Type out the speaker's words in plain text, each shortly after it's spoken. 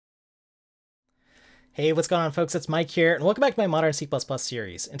Hey, what's going on, folks? It's Mike here, and welcome back to my Modern C++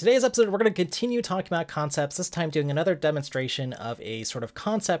 series. In today's episode, we're going to continue talking about concepts, this time doing another demonstration of a sort of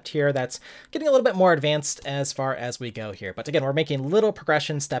concept here that's getting a little bit more advanced as far as we go here. But again, we're making little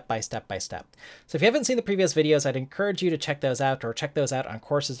progressions step by step by step. So if you haven't seen the previous videos, I'd encourage you to check those out, or check those out on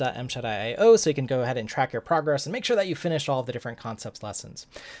courses.mshut.io so you can go ahead and track your progress and make sure that you finish all of the different concepts lessons.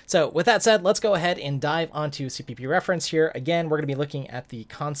 So with that said, let's go ahead and dive onto CPP reference here. Again, we're going to be looking at the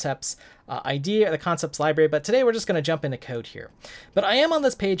concepts idea or the concepts library, but today we're just going to jump into code here. But I am on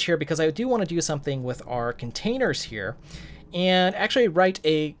this page here because I do want to do something with our containers here and actually write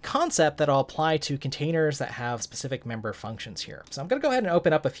a concept that I'll apply to containers that have specific member functions here. So I'm going to go ahead and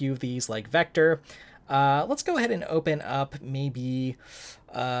open up a few of these, like vector. Let's go ahead and open up maybe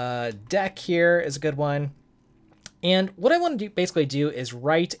deck here is a good one. And what I want to basically do is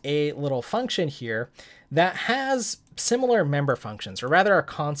write a little function here that has similar member functions, or rather a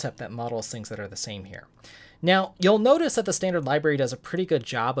concept that models things that are the same here. Now, you'll notice that the standard library does a pretty good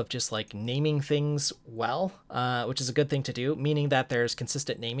job of just like naming things well, which is a good thing to do, meaning that there's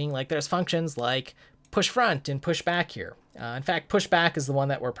consistent naming. Like there's functions like push front and push back here. In fact, push back is the one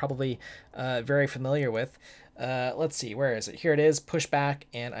that we're probably very familiar with. Let's see, where is it? Here it is, pushback,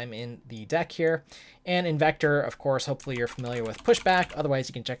 and I'm in the deck here. And in vector, of course, hopefully you're familiar with pushback. Otherwise,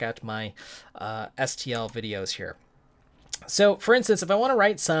 you can check out my STL videos here. So for instance, if I want to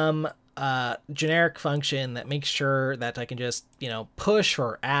write some generic function that makes sure that I can just, push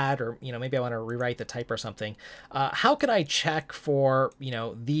or add, or, maybe I want to rewrite the type or something, how could I check for,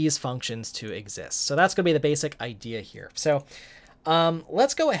 these functions to exist? So that's going to be the basic idea here. So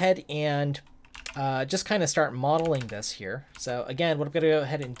let's go ahead and just kind of start modeling this here. So again, what I'm going to go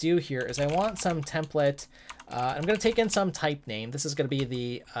ahead and do here is I want some template. I'm going to take in some type name. This is going to be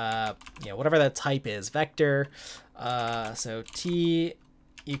the, whatever that type is, vector. So T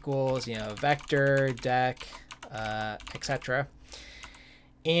equals, vector, deck, etc.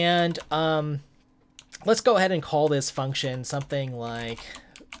 And let's go ahead and call this function something like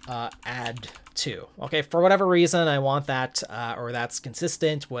add to. Okay, for whatever reason, I want that, or that's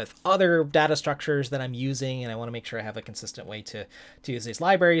consistent with other data structures that I'm using, and I want to make sure I have a consistent way to use these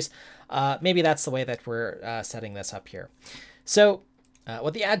libraries. Maybe that's the way that we're setting this up here. So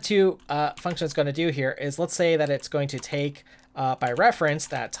what the add to function is going to do here is, let's say that it's going to take by reference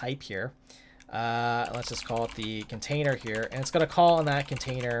that type here. Let's just call it the container here, and it's going to call on that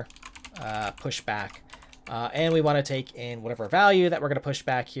container pushback. And we want to take in whatever value that we're going to push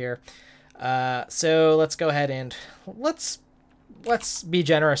back here. So let's go ahead and let's be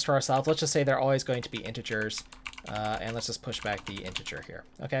generous to ourselves. Let's just say they're always going to be integers. And let's just push back the integer here.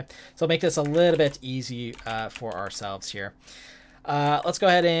 Okay, so make this a little bit easy for ourselves here. Let's go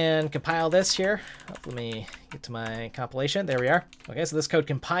ahead and compile this here. Let me get to my compilation. There we are. Okay, so this code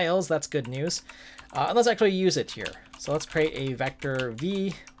compiles. That's good news. And let's actually use it here. So let's create a vector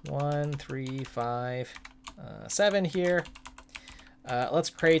v 1 3 5 7 here. Let's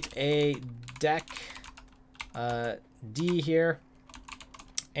create a deck D here.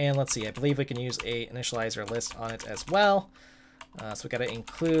 And let's see, I believe we can use a initializer list on it as well. So we got to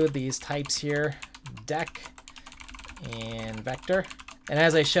include these types here, deck and vector. And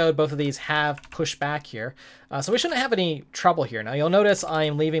as I showed, both of these have pushback here. So we shouldn't have any trouble here. Now you'll notice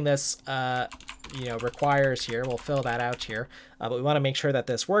I'm leaving this requires here. We'll fill that out here. But we want to make sure that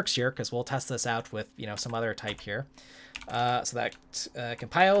this works here, because we'll test this out with some other type here. So that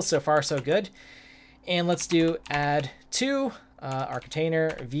compiles. So far so good. And let's do add to our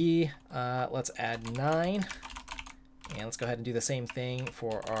container v. Let's add 9. And let's go ahead and do the same thing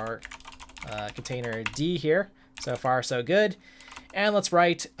for our container d here. So far so good. And let's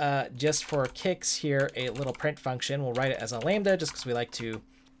write, just for kicks here, a little print function. We'll write it as a lambda just because we like to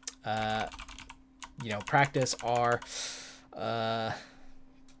practice our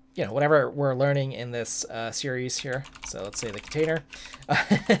whatever we're learning in this series here. So let's say the container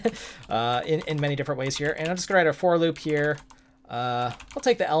in many different ways here. And I'm just going to write a for loop here. We'll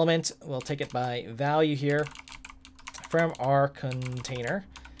take the element. We'll take it by value here from our container.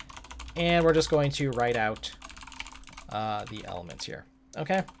 And we're just going to write out the elements here.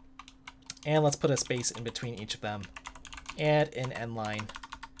 Okay. And let's put a space in between each of them and an end line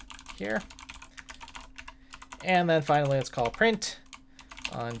here. And then finally, let's call print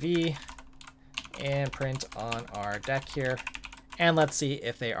on v and print on our deck here. And let's see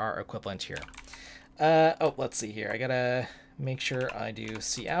if they are equivalent here. Let's see here. I gotta make sure I do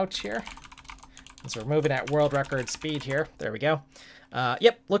cout here. So we're moving at world record speed here. There we go.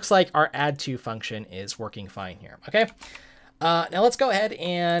 Yep, looks like our add to function is working fine here. Okay. Now let's go ahead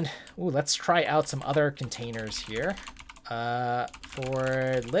and let's try out some other containers here.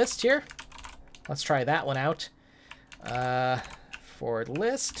 For list here. let's try that one out. Forward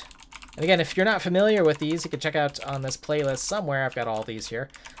list. And again, if you're not familiar with these, you can check out on this playlist somewhere. I've got all these here.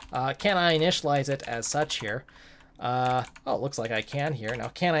 Can I initialize it as such here? Oh, it looks like I can here. Now,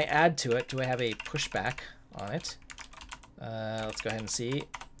 can I add to it? Do I have a pushback on it? Let's go ahead and see.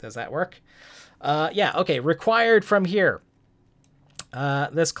 Does that work? Yeah, okay, required from here.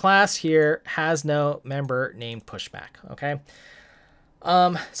 This class here has no member named pushback, okay?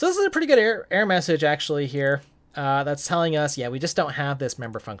 So this is a pretty good error message actually here. That's telling us, yeah, we just don't have this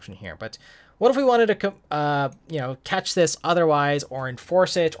member function here. But what if we wanted to, you know, catch this otherwise, or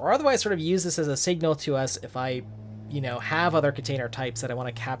enforce it, or otherwise sort of use this as a signal to us if I, you know, have other container types that I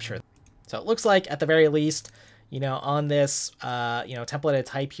want to capture? So it looks like at the very least, you know, on this, you know, templated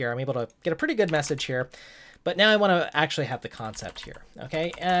type here, I'm able to get a pretty good message here. But now I want to actually have the concept here,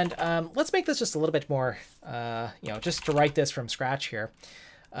 okay? And let's make this just a little bit more, you know, just to write this from scratch here.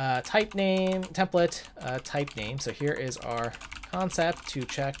 Type name, template, type name. So here is our concept to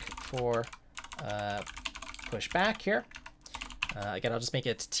check for pushback here. Again, I'll just make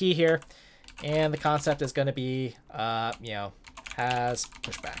it T here. And the concept is going to be, you know, has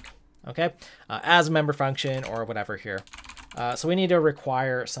pushback, okay? As a member function or whatever here. So we need to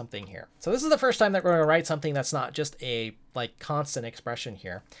require something here. So this is the first time that we're going to write something that's not just a like constant expression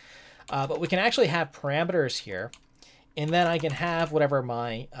here, but we can actually have parameters here, and then I can have whatever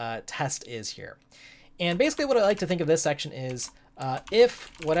my test is here. And basically what I like to think of this section is if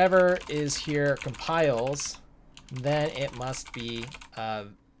whatever is here compiles, then it must be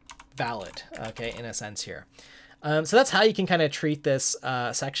valid, okay, in a sense here. So that's how you can kind of treat this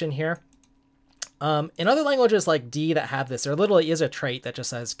section here. In other languages like D that have this, there literally is a trait that just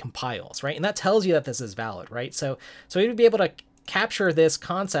says compiles, right? And that tells you that this is valid, right? So we would be able to capture this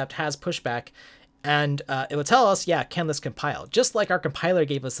concept has pushback, and it would tell us, yeah, can this compile? Just like our compiler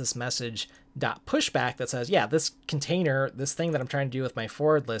gave us this message .pushback that says, yeah, this container, this thing that I'm trying to do with my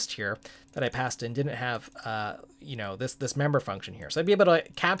forward list here that I passed in didn't have, you know, this member function here. So I'd be able to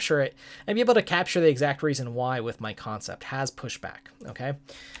capture it and be able to capture the exact reason why with my concept has pushback, okay?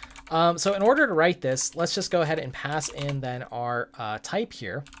 So in order to write this, let's just go ahead and pass in then our type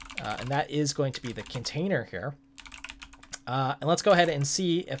here, and that is going to be the container here. And let's go ahead and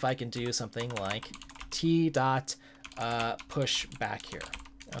see if I can do something like t dot push back here.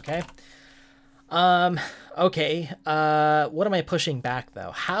 Okay. Okay. What am I pushing back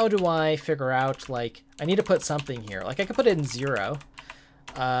though? How do I figure out, like, I need to put something here. Like I could put it in 0,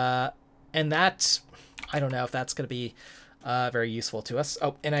 and that's, I don't know if that's going to be very useful to us.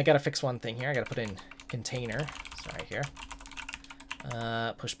 Oh, and I got to fix one thing here. I got to put in container. Sorry here.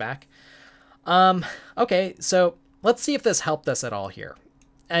 Push back. Okay, so let's see if this helped us at all here.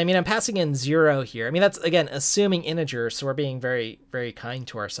 I mean, I'm passing in 0 here. I mean, that's, again, assuming integers, so we're being very, very kind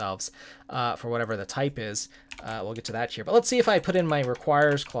to ourselves for whatever the type is. We'll get to that here. But let's see if I put in my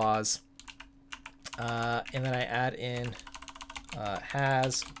requires clause, and then I add in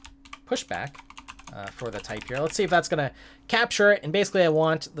has pushback for the type here. Let's see if that's going to capture it. And basically, I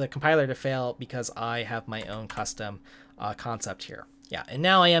want the compiler to fail because I have my own custom concept here. Yeah, and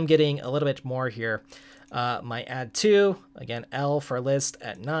now I am getting a little bit more here. My add to, again, L for list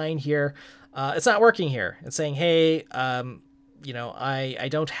at 9 here. It's not working here. It's saying, hey, you know, I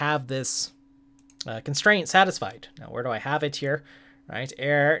don't have this constraint satisfied. Now, where do I have it here? Right,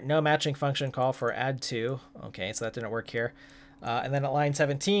 error, no matching function call for add to. Okay, so that didn't work here. And then at line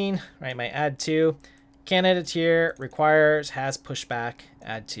 17, right, my add to candidate here requires has pushback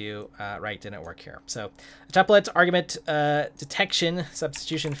add to, right, didn't work here. So the template argument detection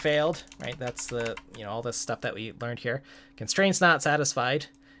substitution failed, right? That's the, you know, all this stuff that we learned here. Constraints not satisfied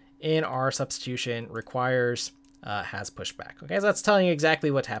in our substitution requires has pushback. Okay, so that's telling you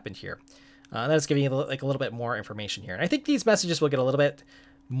exactly what happened here. That's giving you like a little bit more information here. And I think these messages will get a little bit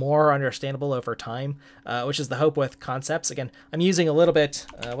more understandable over time, which is the hope with concepts. Again, I'm using a little bit,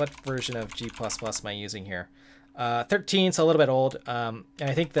 what version of G++ am I using here? 13, so a little bit old. And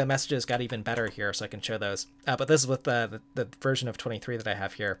I think the messages got even better here, so I can show those. But this is with the version of 23 that I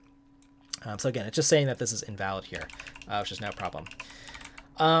have here. So again, it's just saying that this is invalid here, which is no problem.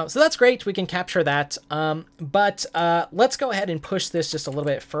 So that's great. We can capture that. But let's go ahead and push this just a little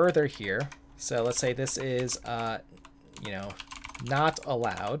bit further here. So let's say this is, you know, not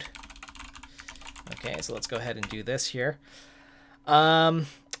allowed. Okay, so let's go ahead and do this here.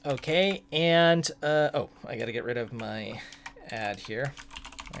 Okay, and oh, I got to get rid of my add here.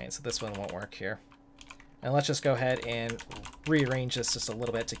 All right, so this one won't work here. And let's just go ahead and rearrange this just a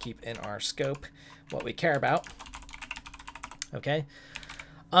little bit to keep in our scope what we care about. Okay,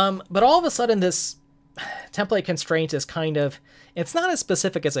 but all of a sudden this template constraint is kind of, it's not as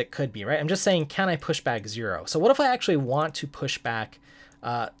specific as it could be, right? I'm just saying, can I push back 0? So what if I actually want to push back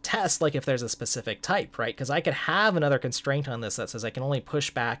test, like if there's a specific type, right? Because I could have another constraint on this that says I can only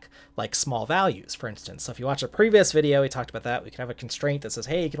push back like small values, for instance. So if you watch a previous video, we talked about that. We could have a constraint that says,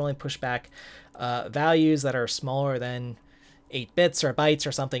 hey, you can only push back values that are smaller than 8 bits or bytes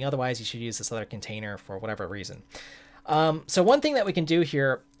or something. Otherwise, you should use this other container for whatever reason. So one thing that we can do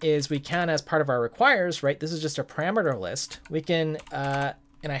here is we can, as part of our requires, right? This is just a parameter list. We can, and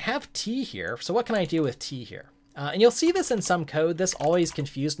I have t here. So what can I do with t here? And you'll see this in some code. This always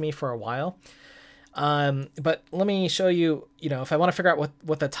confused me for a while. But let me show you, if I want to figure out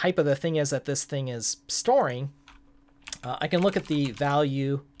what the type of the thing is that this thing is storing, I can look at the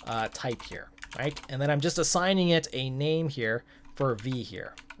value type here, right? And then I'm just assigning it a name here for v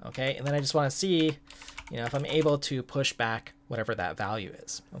here, okay? And then I just want to see, if I'm able to push back whatever that value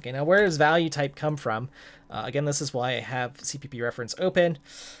is. Okay, now where does value type come from? Again, this is why I have CPP reference open.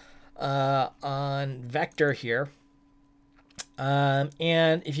 On vector here.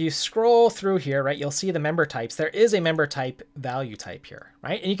 And if you scroll through here, right, you'll see the member types. There is a member type value type here,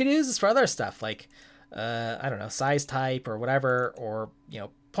 right? And you can use this for other stuff like, I don't know, size type or whatever, or,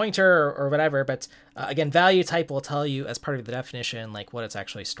 pointer or whatever. But again, value type will tell you as part of the definition, like what it's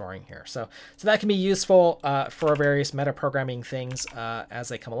actually storing here. So that can be useful for various metaprogramming things as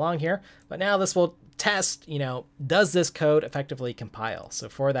they come along here. But now this will test, does this code effectively compile? So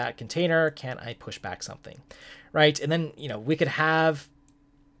for that container, can I push back something, right? And then, we could have,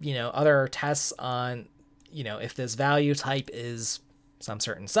 other tests on, if this value type is some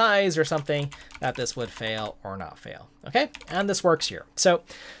certain size or something, that this would fail or not fail. Okay, and this works here. So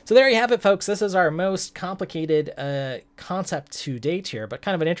there you have it, folks. This is our most complicated concept to date here, but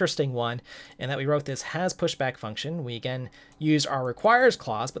kind of an interesting one in that we wrote this has pushback function. We again used our requires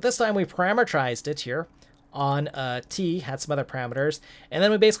clause, but this time we parameterized it here on t, had some other parameters, and then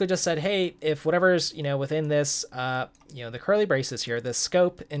we basically just said, hey, if whatever's within this the curly braces here, the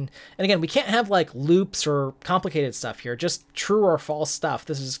scope, and again, we can't have like loops or complicated stuff here, just true or false stuff.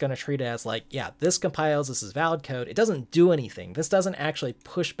 This is just going to treat it as like, yeah, this compiles, this is valid code. It doesn't do anything. This doesn't actually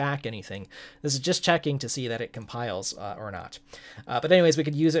push back anything. This is just checking to see that it compiles or not. But anyways, we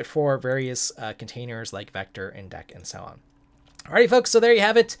could use it for various containers like vector and deck and so on. Alrighty, folks, so there you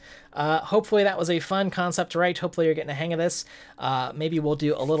have it. Hopefully that was a fun concept to write. Hopefully you're getting the hang of this. Maybe we'll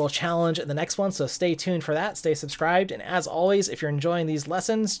do a little challenge in the next one, so stay tuned for that. Stay subscribed. And as always, if you're enjoying these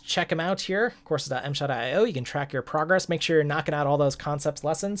lessons, check them out here, courses.msha.io. You can track your progress. Make sure you're knocking out all those concepts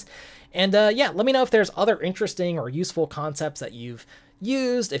lessons. And yeah, let me know if there's other interesting or useful concepts that you've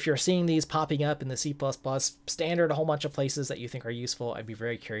used. If you're seeing these popping up in the C++ standard, a whole bunch of places that you think are useful, I'd be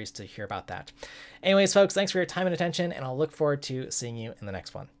very curious to hear about that. Anyways, folks, thanks for your time and attention, and I'll look forward to seeing you in the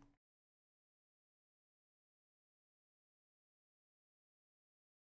next one.